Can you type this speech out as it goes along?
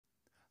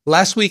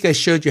Last week I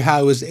showed you how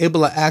I was able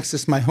to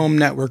access my home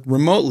network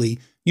remotely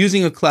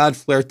using a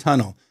Cloudflare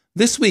tunnel.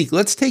 This week,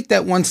 let's take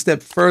that one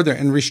step further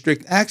and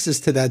restrict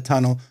access to that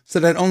tunnel so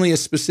that only a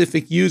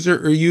specific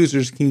user or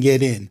users can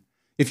get in.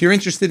 If you're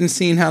interested in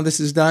seeing how this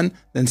is done,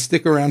 then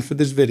stick around for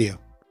this video.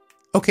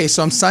 Okay,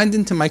 so I'm signed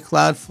into my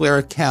Cloudflare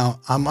account.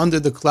 I'm under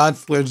the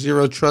Cloudflare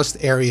Zero Trust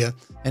area,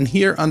 and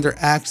here under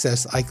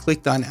Access, I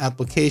clicked on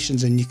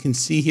Applications, and you can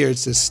see here it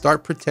says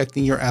Start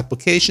Protecting Your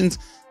Applications.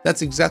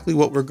 That's exactly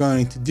what we're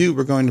going to do.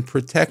 We're going to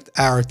protect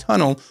our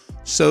tunnel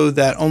so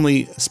that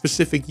only a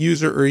specific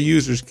user or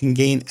users can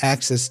gain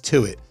access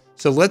to it.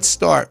 So let's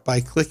start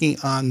by clicking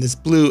on this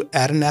blue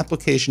Add an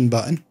Application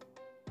button.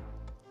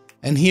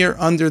 And here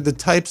under the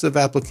types of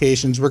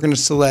applications, we're going to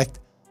select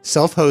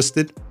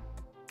Self-Hosted.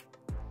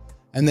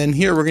 And then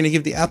here we're going to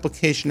give the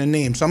application a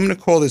name. So I'm going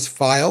to call this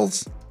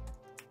Files.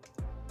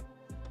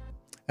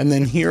 And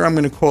then here I'm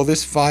going to call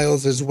this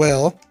Files as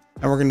well.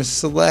 And we're going to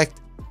select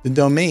the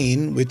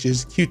domain, which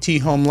is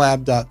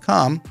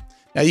qthomelab.com.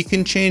 Now you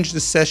can change the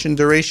session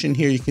duration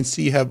here. You can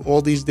see you have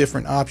all these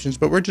different options,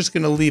 but we're just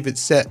going to leave it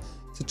set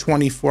to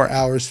 24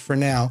 hours for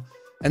now.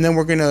 And then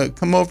we're going to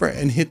come over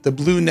and hit the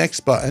blue Next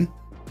button.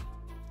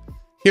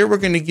 Here we're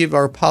going to give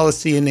our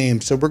policy a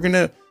name. So we're going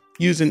to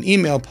use an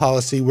email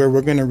policy where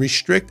we're going to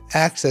restrict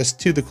access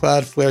to the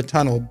Cloudflare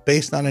tunnel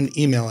based on an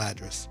email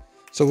address.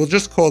 So we'll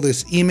just call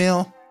this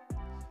email.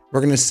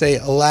 We're going to say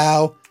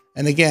allow.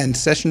 And again,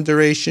 session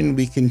duration,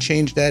 we can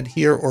change that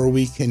here, or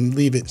we can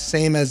leave it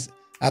same as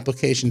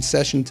application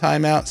session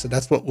timeout. So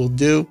that's what we'll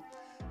do.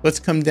 Let's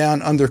come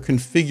down under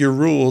configure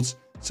rules.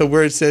 So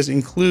where it says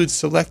include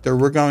selector,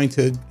 we're going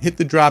to hit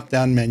the drop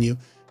down menu,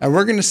 and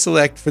we're going to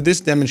select for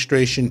this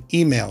demonstration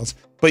emails,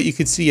 but you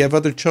can see you have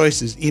other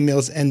choices,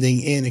 emails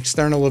ending in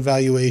external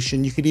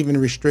evaluation. You could even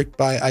restrict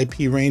by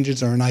IP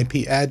ranges or an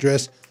IP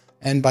address,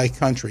 and by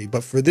country.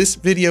 But for this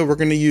video, we're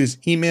going to use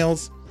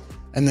emails.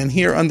 And then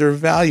here under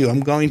value,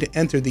 I'm going to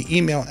enter the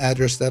email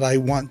address that I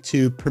want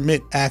to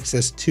permit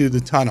access to the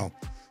tunnel.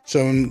 So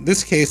in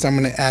this case, I'm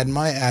going to add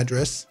my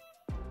address.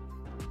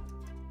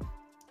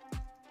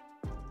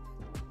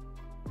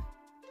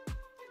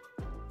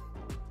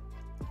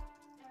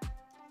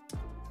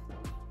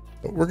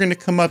 But we're going to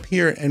come up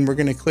here and we're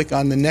going to click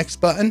on the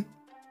next button,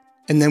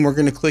 and then we're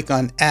going to click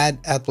on add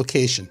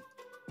application.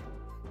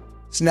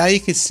 So now you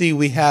can see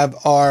we have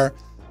our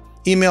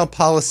email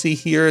policy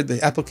here.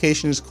 The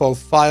application is called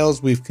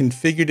Files. We've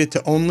configured it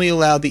to only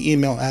allow the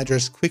email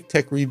address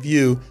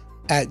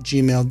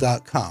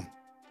quicktechreview@gmail.com.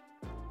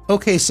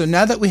 Okay, so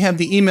now that we have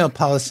the email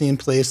policy in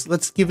place,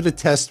 let's give it a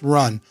test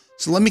run.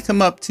 So let me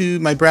come up to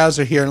my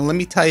browser here and let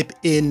me type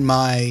in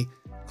my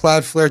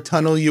Cloudflare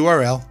tunnel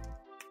URL.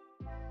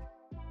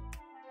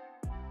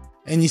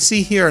 And you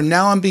see here,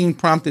 now I'm being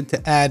prompted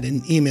to add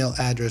an email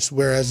address,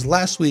 whereas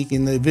last week,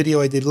 in the video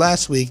I did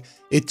last week,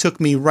 it took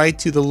me right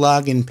to the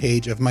login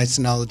page of my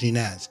Synology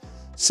NAS.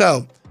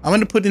 So I'm going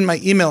to put in my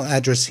email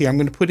address here. I'm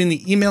going to put in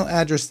the email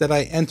address that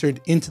I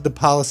entered into the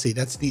policy.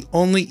 That's the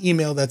only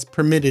email that's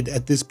permitted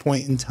at this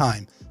point in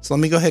time. So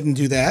let me go ahead and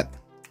do that.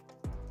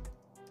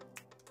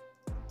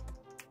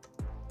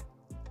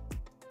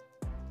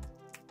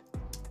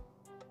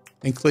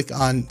 And click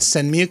on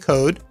Send Me a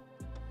Code.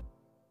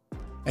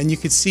 And you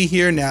can see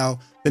here now,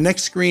 the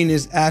next screen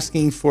is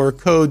asking for a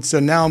code. So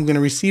now I'm going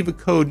to receive a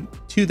code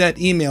to that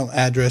email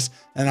address,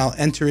 and I'll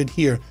enter it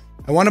here.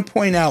 I want to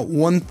point out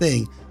one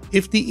thing.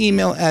 If the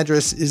email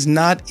address is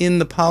not in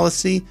the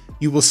policy,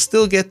 you will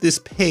still get this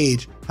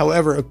page.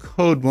 However, a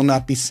code will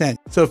not be sent.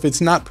 So if it's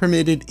not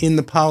permitted in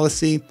the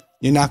policy,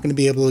 you're not going to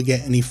be able to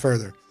get any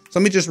further. So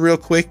let me just real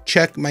quick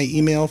check my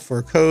email for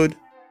a code.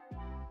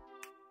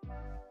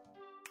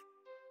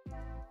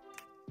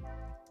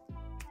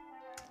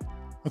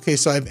 Okay,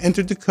 so I've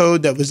entered the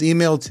code that was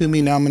emailed to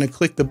me. Now I'm going to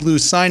click the blue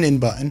sign in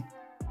button.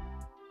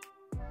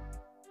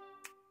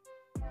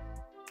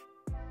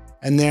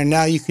 And there,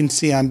 now you can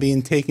see I'm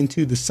being taken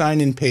to the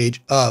sign in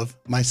page of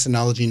my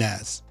Synology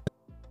NAS.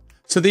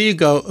 So there you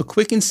go, a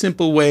quick and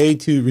simple way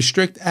to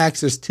restrict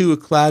access to a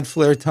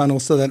Cloudflare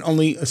tunnel so that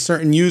only a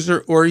certain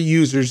user or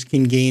users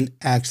can gain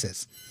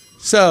access.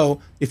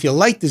 So if you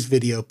like this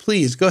video,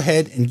 please go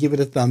ahead and give it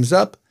a thumbs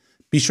up.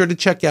 Be sure to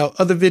check out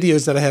other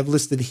videos that I have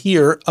listed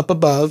here up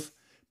above.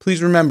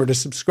 Please remember to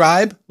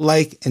subscribe,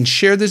 like, and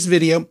share this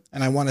video.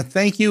 And I want to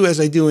thank you, as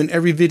I do in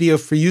every video,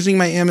 for using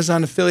my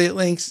Amazon affiliate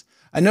links.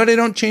 I know they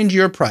don't change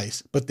your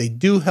price, but they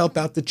do help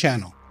out the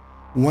channel.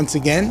 Once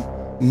again,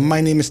 my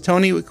name is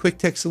Tony with Quick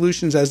Tech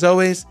Solutions. As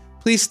always,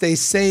 please stay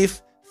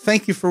safe.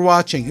 Thank you for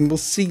watching, and we'll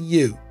see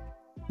you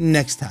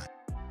next time.